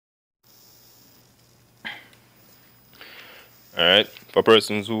Alright, for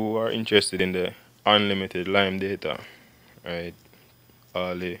persons who are interested in the unlimited Lime data, right,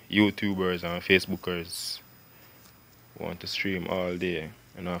 all the YouTubers and Facebookers who want to stream all day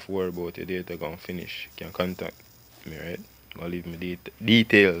and not have to worry about your data gonna finish, you can contact me, right? I'll leave my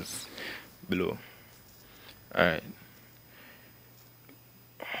details below. Alright,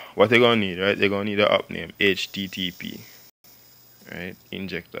 what they're gonna need, right? They're gonna need an app name HTTP, right?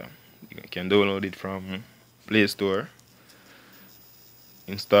 Injector. You can download it from Play Store,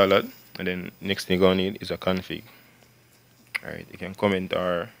 install it, and then next thing you're gonna need is a config. Alright, you can comment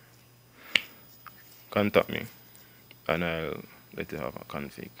or contact me and I'll let you have a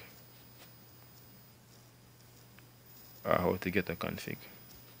config or how to get a config.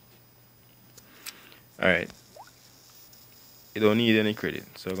 Alright, you don't need any credit,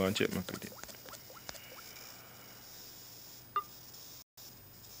 so I'm gonna check my credit.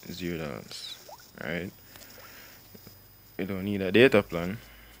 $0. Alright, you don't need a data plan.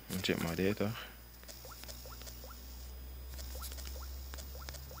 I'll check my data.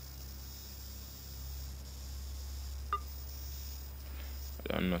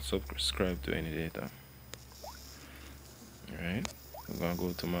 I'm not subscribed to any data. Alright, I'm gonna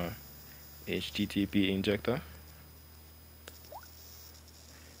go to my HTTP injector.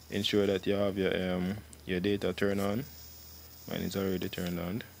 Ensure that you have your data turned on. Mine is already turned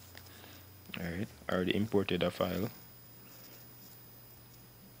on. Alright, I already imported a file.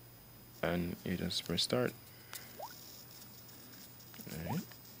 And you just press start. Alright.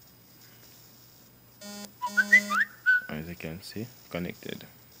 As you can see, connected.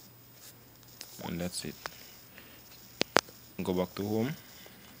 And that's it. Go back to home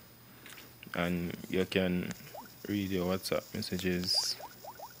and you can read your WhatsApp messages.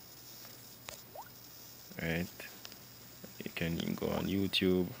 Right, you can go on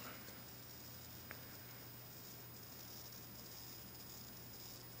YouTube.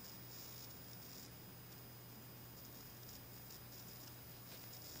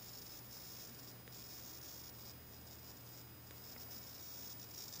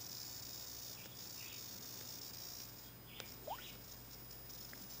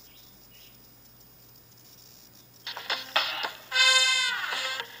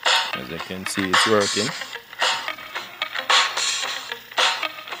 As you can see, it's working.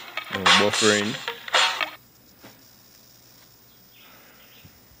 No buffering.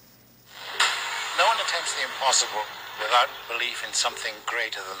 No one attempts the impossible without belief in something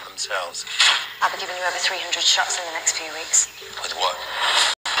greater than themselves. I'll be giving you over 300 shots in the next few weeks. With what?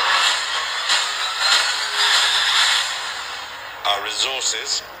 Our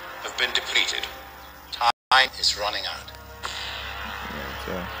resources have been depleted. Time is running out.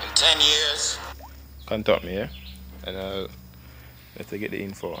 In 10 years... Contact me, yeah? And I'll let you get the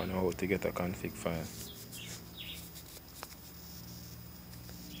info on how to get a config file.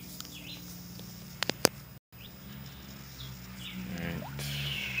 Alright.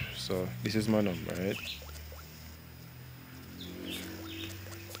 So this is my number, right?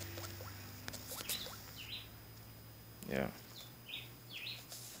 Yeah.